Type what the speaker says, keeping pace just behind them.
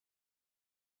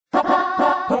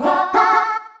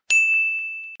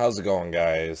How's it going,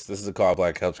 guys? This is the Call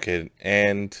Black Helps Kid,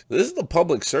 and this is the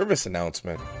public service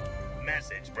announcement.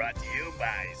 Message brought to you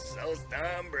by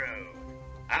Soulstone Brew.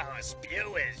 Our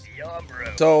spew is your brew.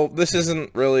 So this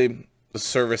isn't really a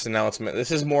service announcement. This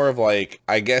is more of like,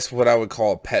 I guess what I would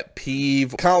call a pet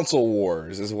peeve. Console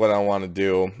wars is what I want to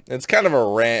do. It's kind of a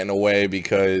rant in a way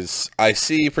because I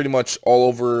see pretty much all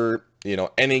over, you know,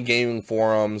 any gaming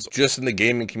forums, just in the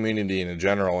gaming community in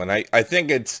general, and I think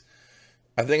it's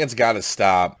got to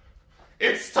stop.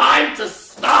 It's time to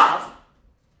stop!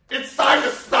 It's time to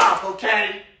stop,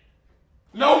 okay?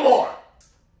 No more!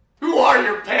 Who are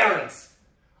your parents?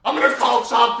 I'm gonna call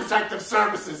Child Protective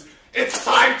Services. It's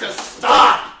time to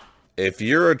stop! If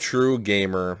you're a true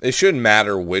gamer, it shouldn't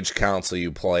matter which console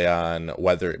you play on,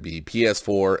 whether it be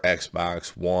PS4,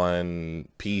 Xbox One,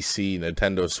 PC,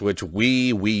 Nintendo Switch,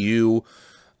 Wii U.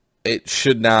 It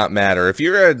should not matter. If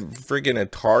you're a freaking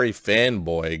Atari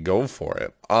fanboy, go for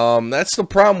it. That's the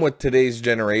problem with today's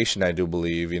generation, I do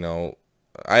believe. You know,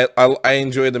 I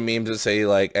enjoy the memes that say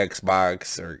like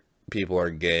Xbox or people are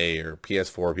gay or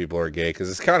PS4 people are gay, because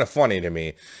it's kind of funny to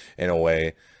me in a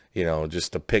way, you know,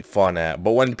 just to pick fun at.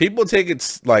 But when people take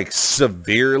it like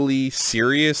severely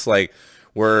serious, like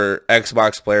where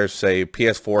Xbox players say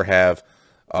PS4 have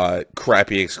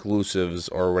crappy exclusives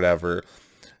or whatever.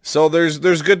 So there's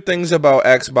good things about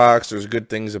Xbox, there's good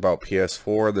things about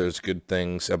PS4, there's good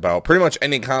things about pretty much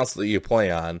any console that you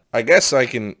play on. I guess I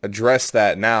can address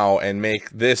that now and make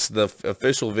this the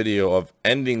official video of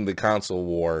ending the console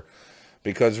war,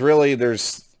 because really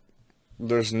there's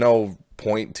no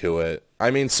point to it. I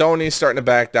mean, Sony's starting to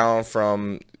back down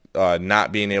from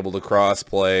not being able to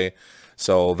cross-play,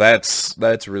 so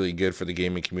that's really good for the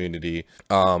gaming community.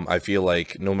 I feel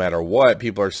like no matter what,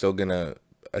 people are still gonna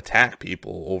attack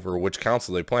people over which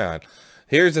console they play on.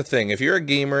 Here's the thing, if you're a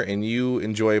gamer and you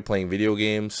enjoy playing video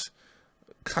games,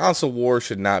 console war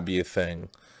should not be a thing.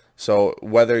 So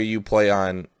whether you play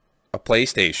on a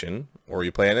PlayStation or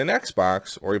you play on an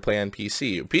Xbox or you play on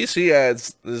PC.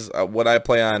 PC is what I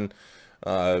play on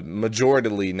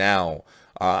majoritarily now.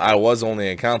 I was only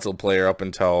a console player up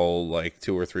until like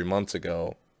 2 or 3 months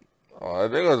ago. I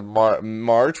think it was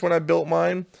March when I built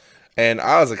mine. And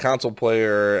I was a console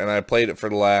player, and I played it for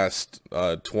the last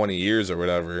 20 years or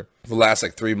whatever. For the last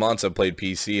like 3 months, I've played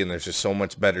PC, and there's just so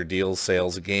much better deals,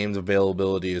 sales, games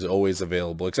availability is always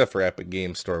available, except for Epic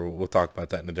Games Store. We'll talk about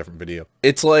that in a different video.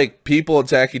 It's like people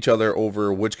attack each other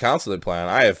over which console they play on.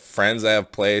 I have friends that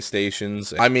have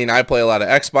PlayStations. I mean, I play a lot of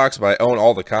Xbox, but I own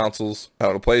all the consoles. I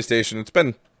own a PlayStation. It's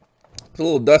a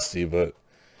little dusty, but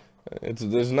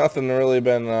there's nothing really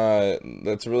been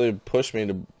that's really pushed me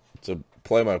to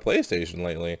play my PlayStation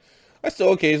lately. I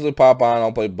still occasionally pop on,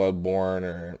 I'll play Bloodborne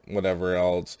or whatever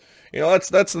else. You know,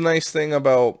 that's the nice thing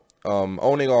about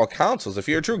owning all consoles. If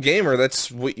you're a true gamer,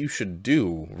 that's what you should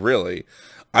do, really.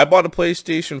 I bought a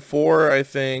PlayStation 4, I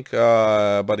think,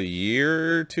 about a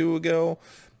year or two ago,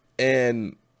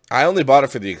 and I only bought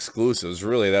it for the exclusives.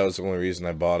 Really, that was the only reason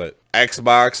I bought it.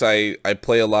 Xbox, I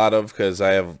play a lot of because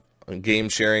I have game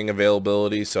sharing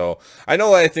availability, so I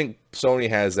know I think Sony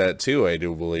has that too, I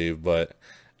do believe, but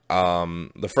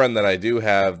the friend that I do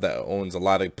have that owns a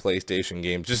lot of PlayStation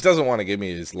games just doesn't want to give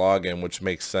me his login, which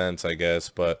makes sense, I guess,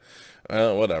 but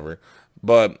whatever.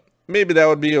 But maybe that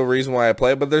would be a reason why I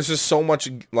play, but there's just so much,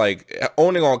 like,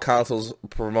 owning all consoles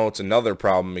promotes another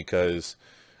problem, because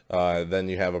then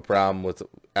you have a problem with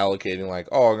allocating, like,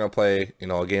 oh, I'm gonna play, you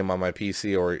know, a game on my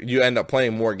PC, or you end up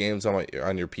playing more games on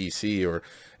your PC, or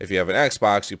if you have an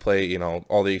Xbox, you play, you know,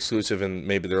 all the exclusive, and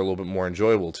maybe they're a little bit more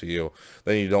enjoyable to you.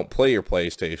 Then you don't play your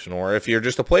PlayStation, or if you're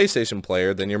just a PlayStation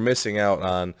player, then you're missing out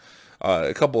on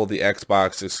a couple of the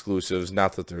Xbox exclusives.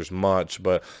 Not that there's much,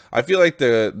 but I feel like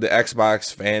the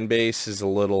Xbox fan base is a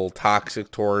little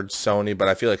toxic towards Sony, but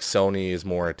I feel like Sony is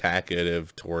more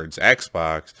attackative towards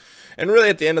Xbox. And really,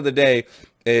 at the end of the day,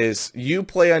 is you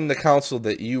play on the console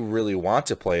that you really want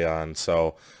to play on.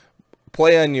 So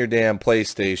play on your damn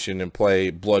PlayStation and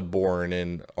play Bloodborne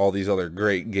and all these other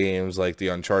great games like the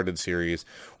Uncharted series,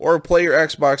 or play your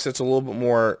Xbox that's a little bit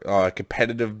more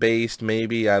competitive based,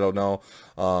 maybe. I don't know.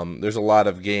 There's a lot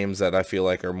of games that I feel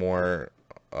like are more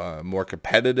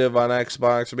competitive on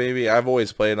Xbox, maybe. I've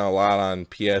always played a lot on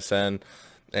PSN,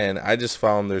 and I just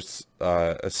found there's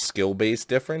a skill-based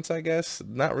difference, I guess.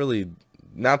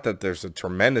 Not that there's a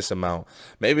tremendous amount.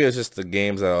 Maybe it's just the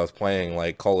games that I was playing,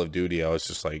 like Call of Duty. I was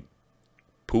just like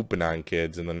pooping on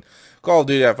kids, and then Call of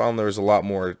Duty, I found there was a lot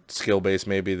more skill-based.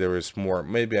 Maybe there was more,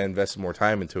 maybe I invested more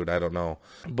time into it, I don't know.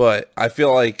 But I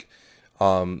feel like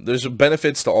there's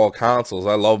benefits to all consoles.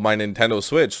 I love my Nintendo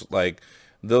Switch. Like,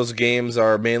 those games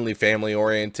are mainly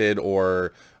family-oriented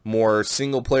or more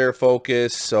single-player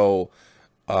focused, so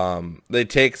They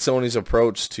take Sony's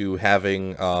approach to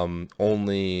having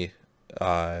only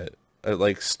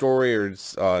like story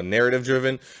or narrative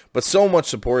driven, but so much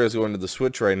support is going to the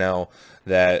Switch right now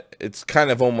that it's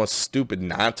kind of almost stupid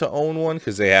not to own one,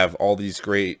 because they have all these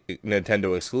great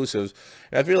Nintendo exclusives,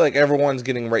 and I feel like everyone's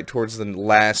getting right towards the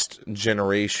last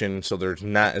generation, so there's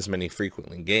not as many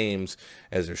frequently games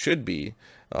as there should be.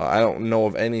 I don't know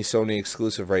of any Sony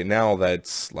exclusive right now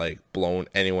that's like blown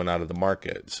anyone out of the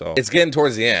market, so it's getting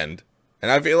towards the end, and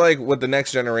I feel like with the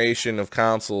next generation of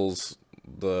consoles,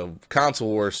 the console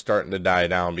war is starting to die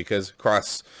down, because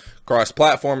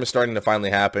cross-platform is starting to finally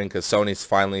happen, because Sony's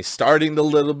finally starting to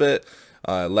little bit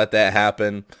let that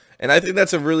happen. And I think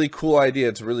that's a really cool idea.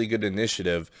 It's a really good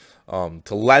initiative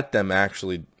to let them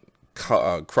actually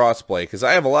cross-play, because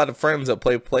I have a lot of friends that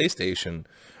play PlayStation.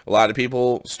 A lot of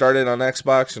people started on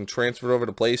Xbox and transferred over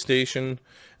to PlayStation, and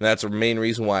that's the main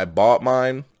reason why I bought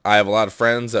mine. I have a lot of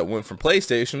friends that went from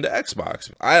PlayStation to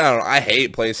Xbox. I don't know. I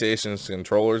hate PlayStation's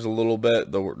controllers a little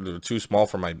bit. They're too small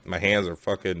for my hands are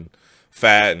fucking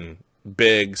fat and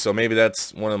big, so maybe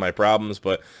that's one of my problems.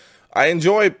 But I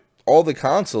enjoy all the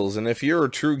consoles, and if you're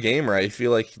a true gamer, I feel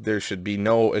like there should be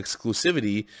no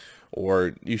exclusivity,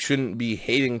 or you shouldn't be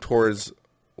hating towards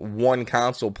one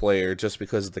console player just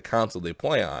because of the console they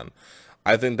play on.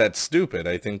 I think that's stupid.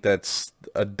 I think that's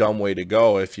a dumb way to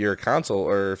go. If you're a console,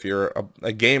 or if you're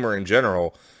a gamer in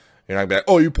general, you're not gonna be like,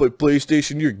 oh, you play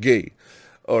PlayStation, you're gay,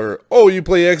 or oh, you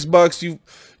play Xbox,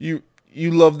 you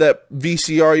love that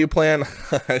VCR you play on.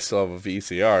 I still have a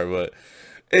VCR, but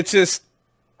it's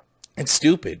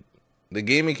stupid. The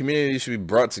gaming community should be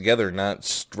brought together, not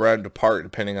spread apart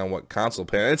depending on what console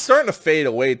player. It's starting to fade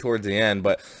away towards the end,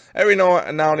 but every now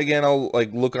and again I'll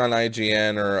like look on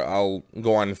IGN, or I'll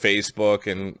go on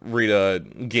Facebook and read a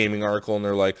gaming article, and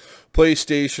they're like,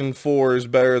 PlayStation 4 is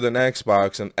better than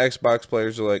Xbox, and Xbox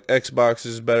players are like, Xbox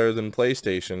is better than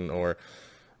PlayStation. Or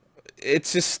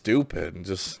it's just stupid.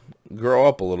 Just grow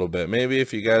up a little bit. Maybe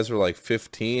if you guys were like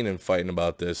 15 and fighting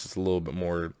about this, it's a little bit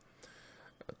more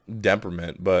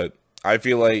temperament, but I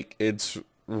feel like it's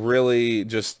really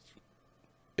just,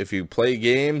 if you play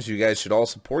games, you guys should all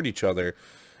support each other.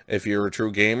 If you're a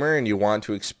true gamer and you want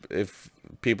to, if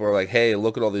people are like, hey,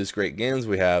 look at all these great games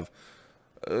we have,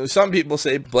 some people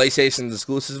say PlayStation's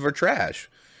exclusives are trash,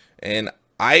 and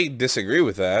I disagree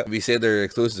with that. If you say their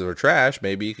exclusives are trash,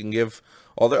 maybe you can give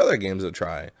all their other games a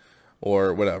try,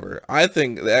 or whatever. I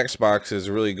think the Xbox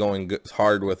is really going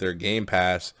hard with their Game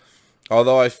Pass,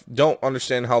 although I don't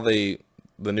understand how the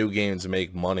new games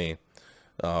make money,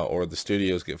 or the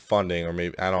studios get funding, or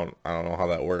maybe I don't know how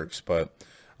that works, but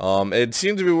it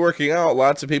seems to be working out.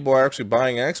 Lots of people are actually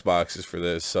buying Xboxes for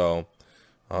this, so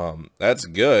that's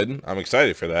good. I'm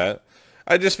excited for that.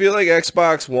 I just feel like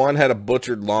Xbox One had a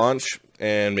butchered launch,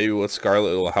 and maybe with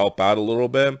Scarlet it'll help out a little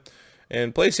bit.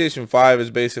 And PlayStation 5 is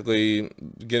basically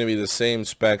going to be the same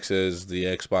specs as the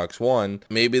Xbox One.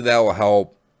 Maybe that will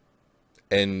help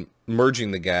in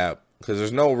merging the gap, because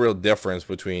there's no real difference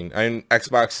between, I mean,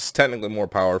 Xbox is technically more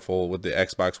powerful with the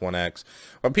Xbox One X,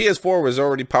 but PS4 was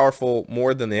already powerful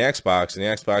more than the Xbox, and the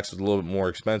Xbox was a little bit more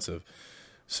expensive.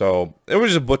 So it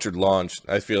was a butchered launch.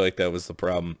 I feel like that was the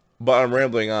problem. But I'm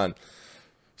rambling on.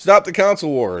 Stop the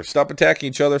console war. Stop attacking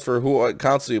each other for what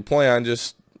console you play on.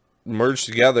 Just merge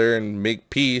together and make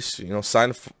peace. You know,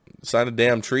 sign a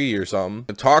damn treaty or something.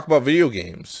 And talk about video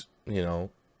games. You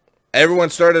know, everyone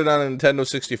started on a Nintendo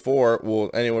 64. Well,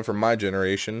 anyone from my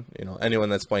generation, you know, anyone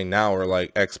that's playing now, or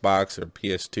like Xbox or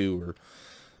PS2 or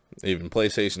even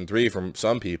PlayStation 3 from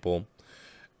some people.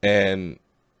 And,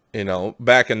 you know,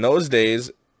 back in those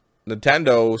days,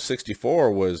 Nintendo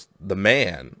 64 was the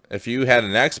man. If you had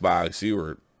an Xbox, you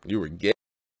were gay.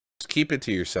 Just keep it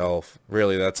to yourself.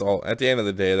 Really, that's all. At the end of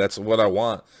the day, that's what I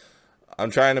want.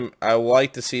 I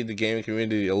like to see the gaming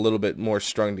community a little bit more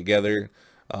strung together,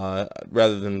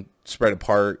 rather than spread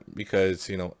apart, because,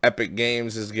 you know, Epic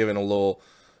Games is giving a little,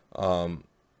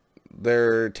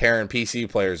 they're tearing PC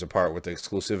players apart with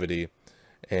exclusivity,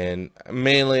 and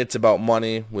mainly it's about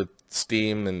money with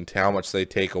Steam and how much they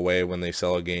take away when they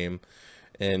sell a game.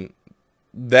 And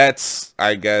that's,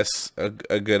 I guess,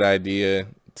 a good idea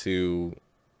to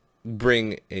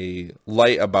bring a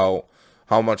light about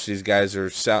how much these guys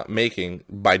are making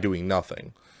by doing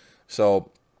nothing. So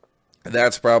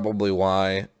that's probably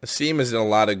why Steam is doing a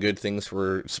lot of good things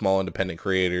for small independent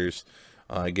creators,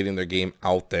 getting their game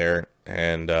out there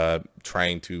and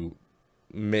trying to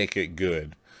make it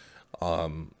good.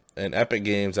 And Epic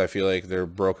Games, I feel like their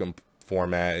broken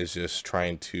format is just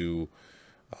trying to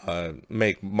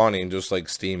make money, just like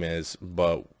Steam is,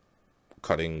 but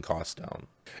cutting costs down.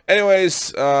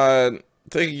 Anyways,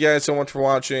 thank you guys so much for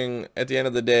watching. At the end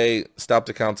of the day, stop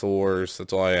the console wars.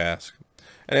 That's all I ask.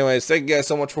 Anyways, thank you guys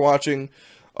so much for watching.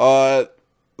 This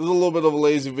is a little bit of a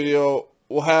lazy video.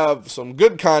 We'll have some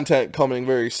good content coming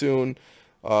very soon.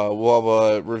 We'll have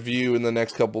a review in the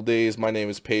next couple days. My name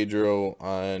is Pedro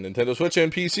on Nintendo Switch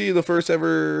and PC, the first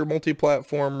ever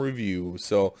multi-platform review.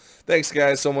 So, thanks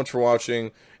guys so much for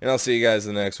watching, and I'll see you guys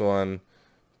in the next one.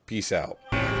 Peace out.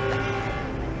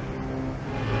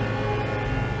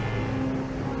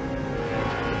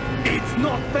 It's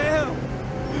not fair!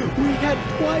 We had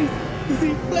twice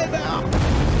the flavor!